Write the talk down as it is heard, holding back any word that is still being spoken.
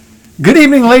Good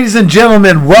evening, ladies and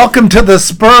gentlemen. Welcome to the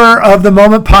Spur of the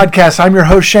Moment podcast. I'm your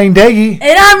host, Shane Dagey.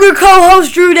 And I'm your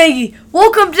co-host, Drew Dagey.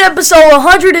 Welcome to episode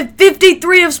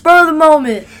 153 of Spur of the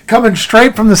Moment. Coming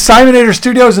straight from the Simonator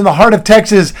Studios in the heart of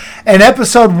Texas. And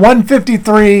episode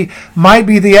 153 might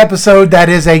be the episode that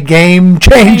is a game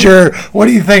changer. What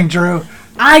do you think, Drew?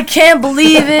 I can't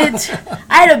believe it.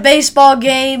 I had a baseball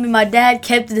game, and my dad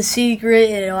kept it a secret.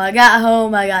 And when I got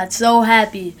home, I got so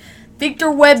happy. Victor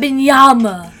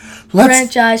Wembanyama.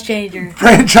 Franchise changer.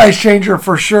 Franchise changer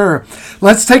for sure.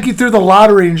 Let's take you through the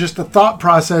lottery and just the thought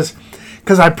process,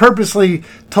 because I purposely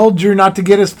told Drew not to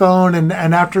get his phone, and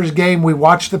after his game, we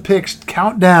watched the picks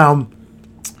count down.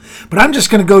 But I'm just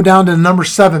going to go down to the number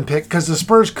 7 pick, because the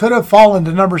Spurs could have fallen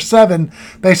to number 7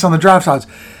 based on the draft odds.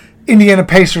 Indiana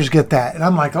Pacers get that. And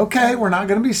I'm like, okay, we're not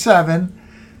going to be 7.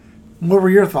 What were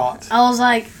your thoughts? I was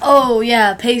like, oh,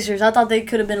 yeah, Pacers. I thought they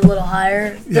could have been a little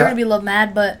higher. They're going to be a little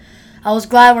mad, but I was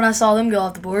glad when I saw them go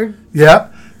off the board.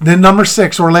 Yep. Then number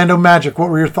 6, Orlando Magic.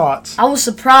 What were your thoughts? I was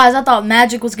surprised. I thought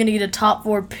Magic was going to get a top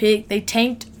 4 pick. They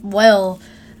tanked well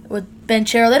with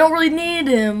Banchero. They don't really need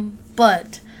him,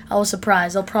 but I was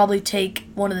surprised. They'll probably take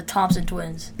one of the Thompson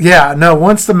twins. Yeah, no,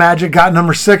 once the Magic got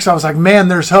number 6, I was like, man,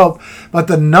 there's hope. But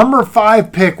the number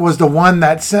 5 pick was the one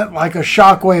that sent like a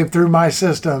shockwave through my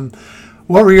system.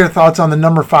 What were your thoughts on the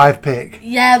number 5 pick?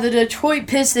 Yeah, the Detroit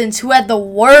Pistons, who had the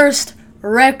worst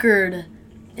record.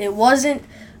 It wasn't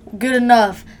good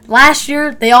enough. Last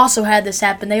year, they also had this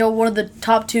happen. They were one of the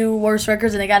top 2 worst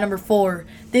records, and they got number 4.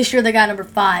 This year, they got number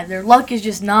 5. Their luck is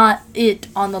just not it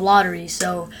on the lottery.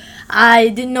 So I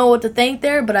didn't know what to think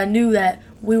there, but I knew that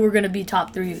we were going to be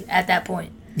top 3 at that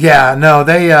point. Yeah, no,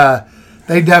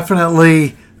 they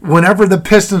definitely, whenever the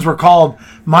Pistons were called,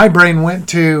 my brain went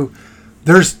to,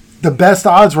 the best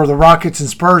odds were the Rockets and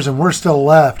Spurs, and we're still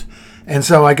left. And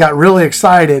so I got really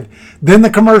excited. Then the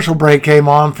commercial break came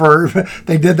on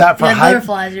they did that for hype.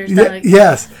 Butterflies in your stomach.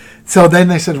 Yes. So then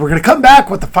they said, we're going to come back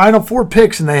with the final 4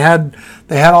 picks, and they had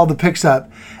all the picks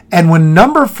up. And when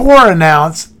number 4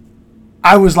 announced,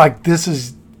 I was like,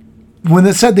 when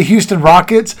it said the Houston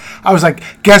Rockets, I was like,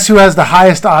 guess who has the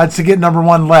highest odds to get number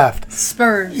 1 left?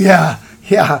 Spurs. Yeah.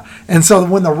 And so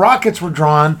when the Rockets were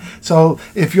drawn, so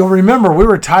if you'll remember, we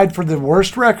were tied for the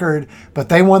worst record, but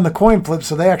they won the coin flip,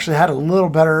 so they actually had a little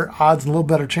better odds and a little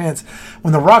better chance.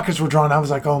 When the Rockets were drawn, I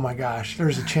was like, oh my gosh,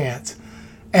 there's a chance.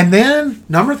 And then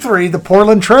number 3, the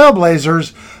Portland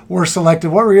Trailblazers were selected.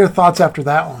 What were your thoughts after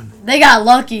that one? They got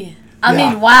lucky. I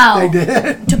mean, wow. They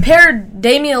did. To pair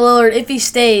Damian Lillard, if he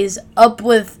stays, up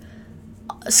with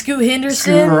Scoot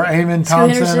Henderson. Or Amon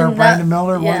Thompson or Brandon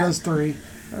Miller, one of those 3.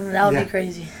 That would be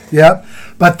crazy. Yep.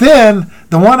 But then,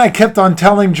 the one I kept on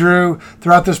telling Drew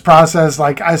throughout this process,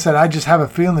 like I said, I just have a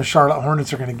feeling the Charlotte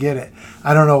Hornets are going to get it.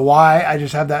 I don't know why. I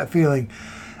just have that feeling.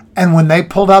 And when they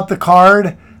pulled out the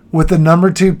card with the number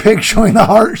 2 pick showing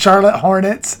the Charlotte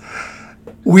Hornets,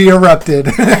 we erupted.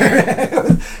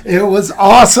 It was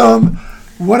awesome.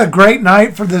 What a great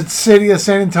night for the city of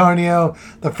San Antonio,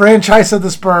 the franchise of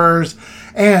the Spurs.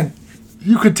 And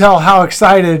you could tell how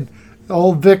excited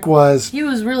old Vic was. He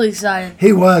was really excited.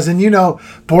 He was. And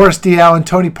Boris Diaw and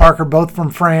Tony Parker, both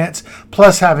from France,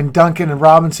 plus having Duncan and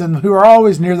Robinson, who are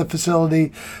always near the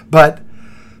facility. But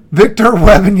Victor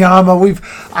Wembanyama,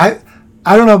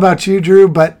 I don't know about you, Drew,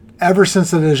 but ever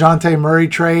since the DeJounte Murray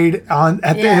trade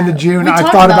at the end of June, I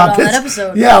thought about this. That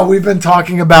episode. Yeah, we've been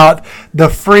talking about the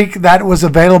freak that was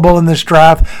available in this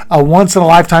draft, a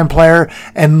once-in-a-lifetime player.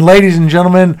 And ladies and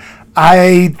gentlemen,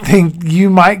 I think you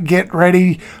might get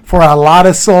ready for a lot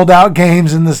of sold-out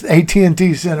games in this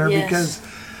AT&T Center because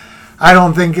I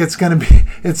don't think it's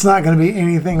not going to be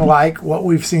anything like what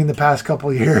we've seen the past couple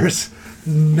of years.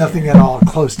 Nothing at all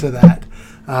close to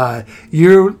that.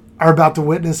 You are about to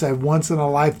witness a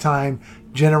once-in-a-lifetime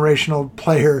generational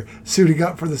player suiting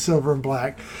up for the silver and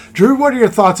black. Drew, what are your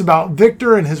thoughts about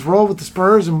Victor and his role with the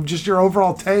Spurs and just your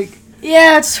overall take?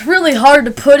 Yeah, it's really hard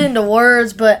to put into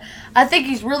words, but I think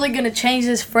he's really going to change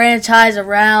this franchise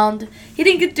around. He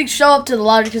didn't get to show up to the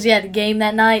lottery because he had a game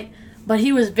that night, but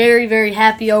he was very, very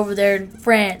happy over there in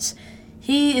France.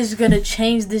 He is going to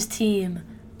change this team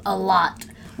a lot.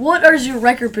 What is your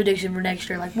record prediction for next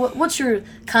year? Like, what's your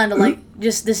kind of like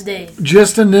just this day?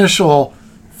 Just initial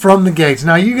from the gates.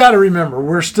 Now, you got to remember,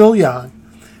 we're still young.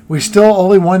 We still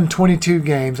only won 22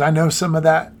 games. I know some of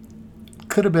that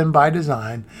could have been by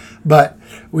design, but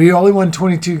we only won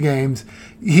 22 games.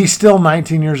 He's still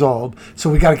 19 years old, so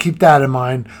we got to keep that in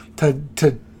mind to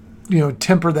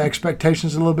temper the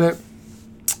expectations a little bit.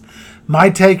 My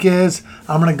take is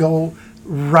I'm going to go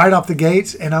right off the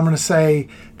gates, and I'm going to say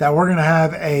that we're going to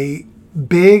have a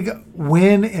big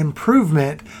win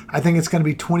improvement, I think it's going to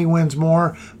be 20 wins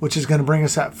more, which is going to bring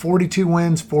us at 42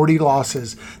 wins, 40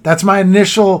 losses. That's my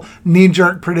initial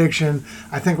knee-jerk prediction.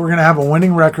 I think we're going to have a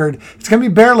winning record. It's going to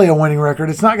be barely a winning record.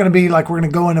 It's not going to be like we're going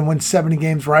to go in and win 70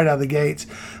 games right out of the gates,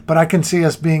 but I can see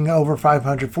us being over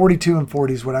 500. 42 and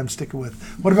 40 is what I'm sticking with.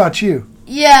 What about you?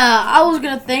 Yeah, I was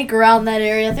going to think around that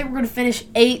area. I think we're going to finish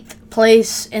 8th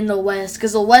place in the West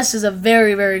because the West is a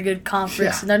very, very good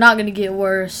conference, and they're not going to get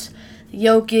worse.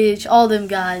 Jokic, all them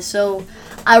guys. So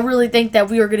I really think that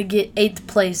we are going to get 8th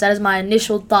place. That is my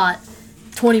initial thought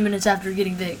 20 minutes after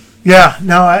getting Vic. Yeah,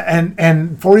 no,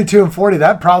 and 42 and 40,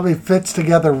 that probably fits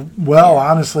together well,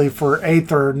 honestly, for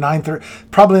 8th or 9th, or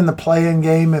probably in the play-in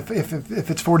game if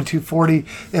it's 42-40.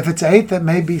 If it's 8th, it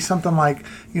may be something like,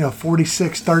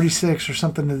 46-36 or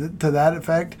something to that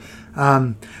effect.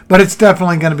 But it's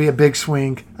definitely going to be a big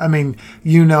swing. I mean,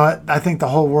 it. I think the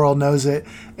whole world knows it.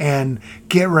 And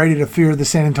get ready to fear the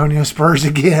San Antonio Spurs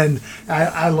again.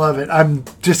 I love it. I'm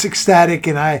just ecstatic.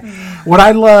 And what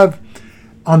I love,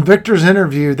 on Victor's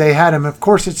interview, they had him. Of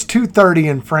course, it's 2:30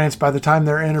 in France by the time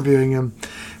they're interviewing him.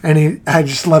 And I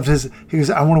just loved he was,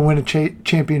 I want to win a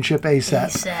championship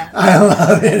ASAP. I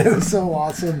love it. It was so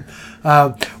awesome.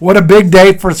 What a big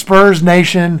day for Spurs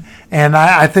Nation. And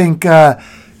I think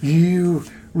you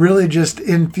really just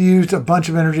infused a bunch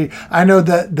of energy. I know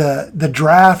that the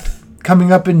draft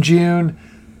coming up in June,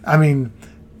 I mean,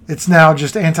 it's now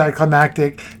just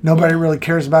anticlimactic. Nobody really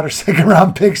cares about our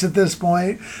second-round picks at this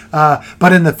point.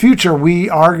 But in the future, we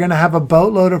are going to have a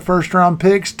boatload of first-round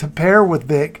picks to pair with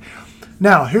Vic.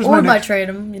 Now, here's we might trade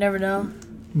him. You never know.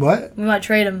 What? We might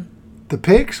trade him. The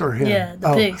picks or him? Yeah,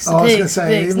 the picks. I was going to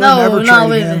say, we'll never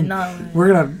trade him. We're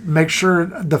going to make sure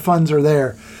the funds are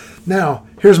there. Now,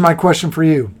 here's my question for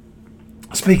you.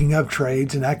 Speaking of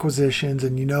trades and acquisitions,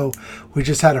 and we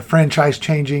just had a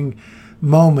franchise-changing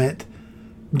moment.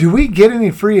 Do we get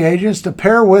any free agents to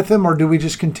pair with him, or do we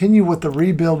just continue with the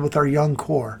rebuild with our young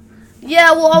core?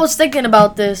 Yeah, well, I was thinking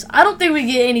about this. I don't think we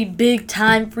get any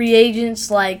big-time free agents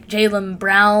like Jaylen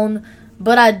Brown,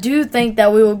 but I do think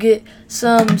that we will get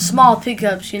some small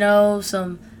pickups,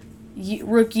 some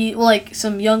rookie, like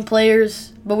some young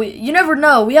players. But you never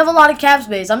know. We have a lot of cap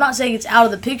space. I'm not saying it's out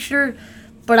of the picture,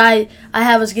 but I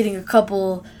have us getting a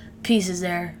couple pieces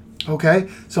there. Okay,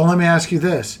 so let me ask you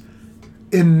this.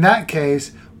 In that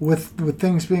case, with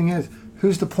things being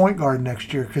who's the point guard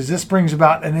next year? Because this brings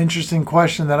about an interesting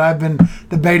question that I've been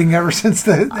debating ever since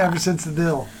the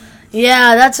deal.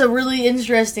 Yeah, that's a really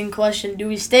interesting question. Do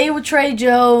we stay with Trey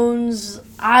Jones?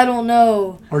 I don't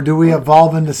know. Or do we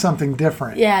evolve into something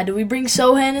different? Yeah, do we bring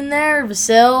Sohan in there?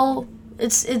 Vassell?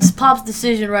 It's Pop's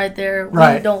decision right there.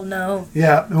 Right. We don't know.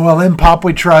 Yeah, well, in Pop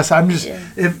we trust. I'm just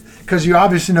because you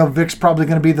obviously know Vic's probably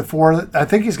going to be the 4. I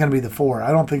think he's going to be the 4.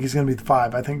 I don't think he's going to be the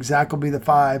 5. I think Zach will be the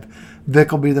 5.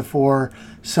 Vic will be the 4.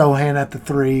 Sohan at the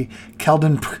 3.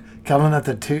 Keldon at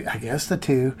the 2. I guess the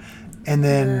 2. And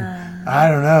then I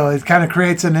don't know. It kind of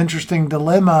creates an interesting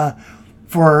dilemma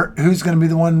for who's going to be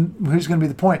the one, who's going to be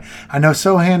the point. I know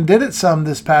Sohan did it some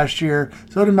this past year.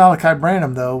 So did Malachi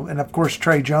Branham, though. And, of course,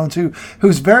 Trey Jones,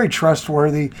 who's very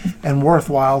trustworthy and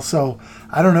worthwhile. So,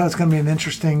 I don't know. It's going to be an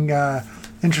interesting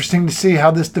to see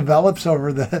how this develops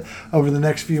over the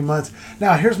next few months.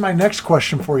 Now, here's my next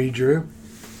question for you, Drew.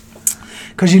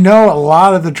 Because a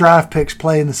lot of the draft picks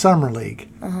play in the Summer League.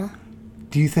 Uh-huh.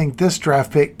 Do you think this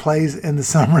draft pick plays in the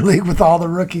Summer League with all the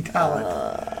rookie talent?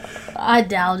 I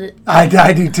doubt it.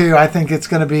 I do too. I think it's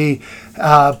going to be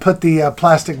put the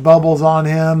plastic bubbles on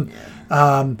him.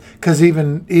 Because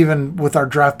even with our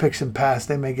draft picks in past,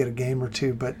 they may get a game or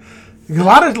two. But a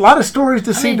lot of stories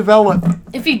to see develop.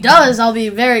 If he does, I'll be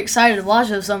very excited to watch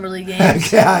those Summer League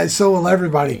games. Yeah, so will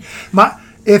everybody.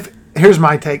 Here's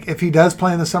my take. If he does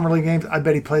play in the Summer League games, I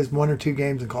bet he plays 1 or 2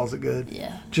 games and calls it good.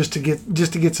 Yeah. Just to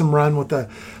get some run with the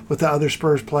other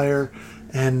Spurs player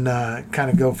and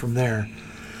kind of go from there.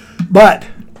 But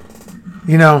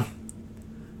we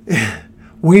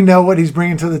know what he's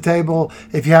bringing to the table.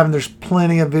 If you haven't, there's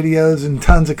plenty of videos and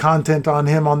tons of content on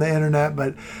him on the internet.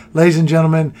 But ladies and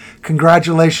gentlemen,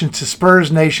 congratulations to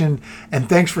Spurs Nation, and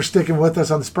thanks for sticking with us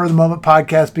on the Spur of the Moment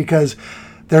podcast, because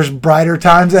there's brighter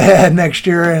times ahead next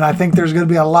year, and I think there's going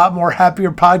to be a lot more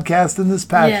happier podcasts than this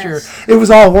past year. It was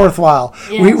all worthwhile.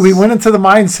 Yes. We went into the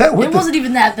mindset with it wasn't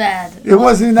even that bad. It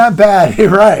wasn't even that bad. You're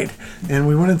right. And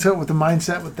we went into it with the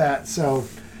mindset with that. So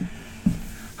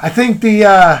I think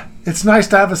it's nice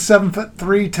to have a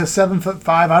 7'3" to 7'5".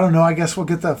 I don't know. I guess we'll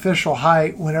get the official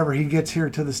height whenever he gets here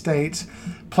to the States.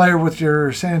 Player with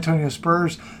your San Antonio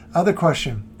Spurs. Other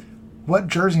question: what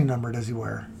jersey number does he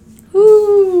wear?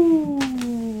 Ooh.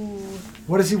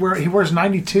 What does he wear? He wears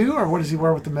 92, or what does he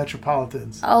wear with the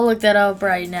Metropolitans? I'll look that up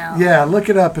right now. Yeah, look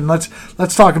it up and let's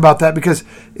talk about that, because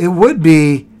it would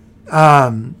be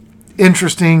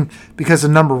interesting because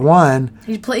of number 1.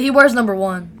 He wears number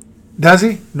 1. Does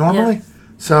he normally? Yeah.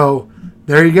 So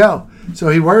there you go. So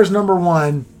he wears number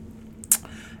 1,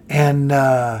 and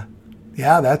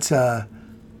that's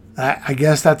I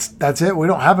guess that's it. We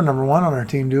don't have a number 1 on our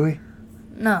team, do we?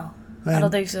 No, I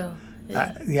don't think so.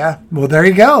 Yeah. Well, there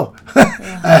you go.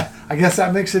 I guess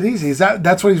that makes it easy.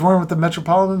 That's what he's wearing with the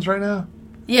Metropolitans right now?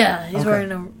 Yeah, he's wearing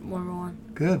number 1.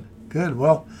 Good.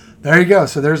 Well, there you go.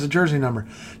 So there's the jersey number.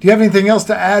 Do you have anything else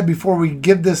to add before we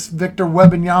give this Victor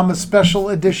Wembanyama special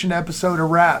edition episode a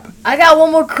wrap? I got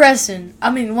one more question.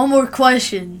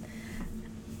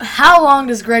 How long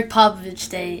does Greg Popovich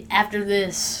stay after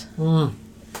this? Well,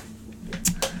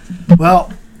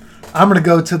 I'm going to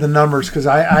go to the numbers because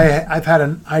I've had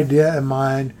an idea in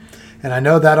mind, and I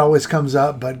know that always comes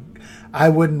up, but I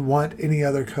wouldn't want any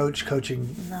other coach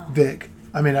coaching Vic.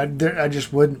 I mean, I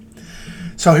just wouldn't.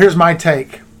 So here's my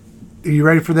take. Are you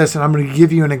ready for this? And I'm going to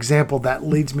give you an example that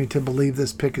leads me to believe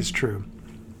this pick is true.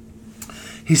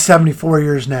 He's 74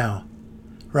 years now,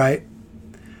 right?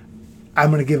 I'm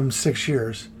going to give him 6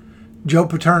 years. Joe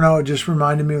Paterno just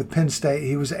reminded me with Penn State.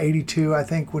 He was 82, I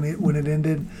think, when it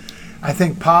ended. I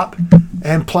think Pop,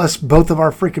 and plus both of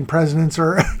our freaking presidents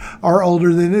are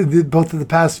older than both of the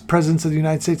past presidents of the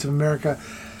United States of America.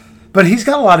 But he's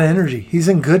got a lot of energy. He's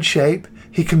in good shape.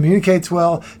 He communicates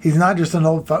well. He's not just an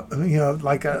old,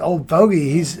 like an old fogey.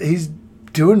 He's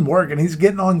doing work, and he's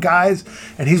getting on guys,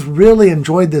 and he's really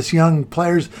enjoyed this young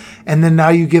players. And then now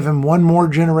you give him one more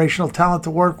generational talent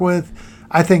to work with.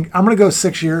 I think I'm going to go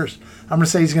 6 years. I'm going to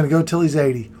say he's going to go till he's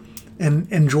 80 and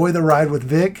enjoy the ride with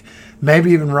Vic.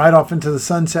 Maybe even ride off into the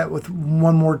sunset with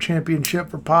one more championship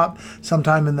for Pop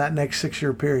sometime in that next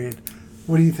 6-year period.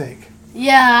 What do you think?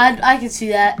 Yeah, I can see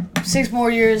that. 6 more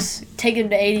years, take him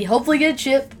to 80. Hopefully get a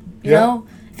chip, you know?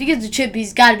 If he gets a chip,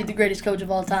 he's got to be the greatest coach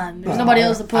of all time. There's nobody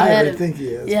else to put ahead of him. I think he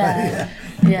is.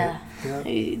 Yeah.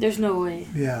 There's no way.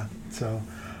 Yeah, so.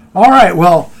 All right,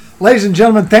 well, ladies and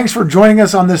gentlemen, thanks for joining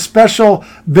us on this special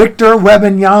Victor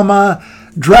Wembanyama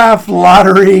draft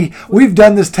lottery. We've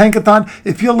done this tankathon.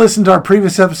 If you'll listen to our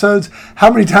previous episodes, how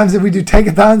many times did we do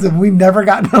tankathons and we never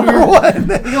got number 1?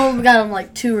 We only got them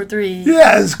like 2 or 3.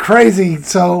 Yeah, it's crazy.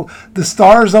 So the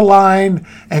stars aligned,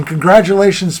 and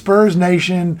congratulations, Spurs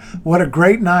Nation. What a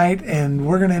great night, and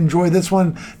we're going to enjoy this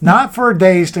one, not for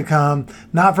days to come,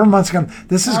 not for months to come.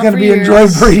 This is going to be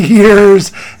enjoyed for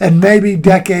years and maybe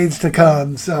decades to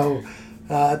come. So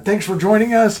thanks for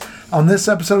joining us on this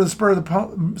episode of the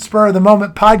Spur of the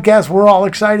Moment podcast. We're all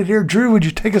excited here. Drew, would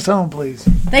you take us home, please?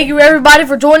 Thank you, everybody,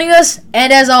 for joining us.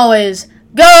 And as always,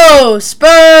 go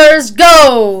Spurs,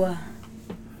 go!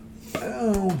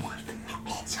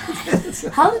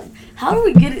 How do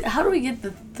we get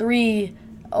the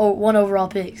 1 overall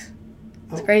picks?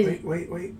 It's crazy. Wait.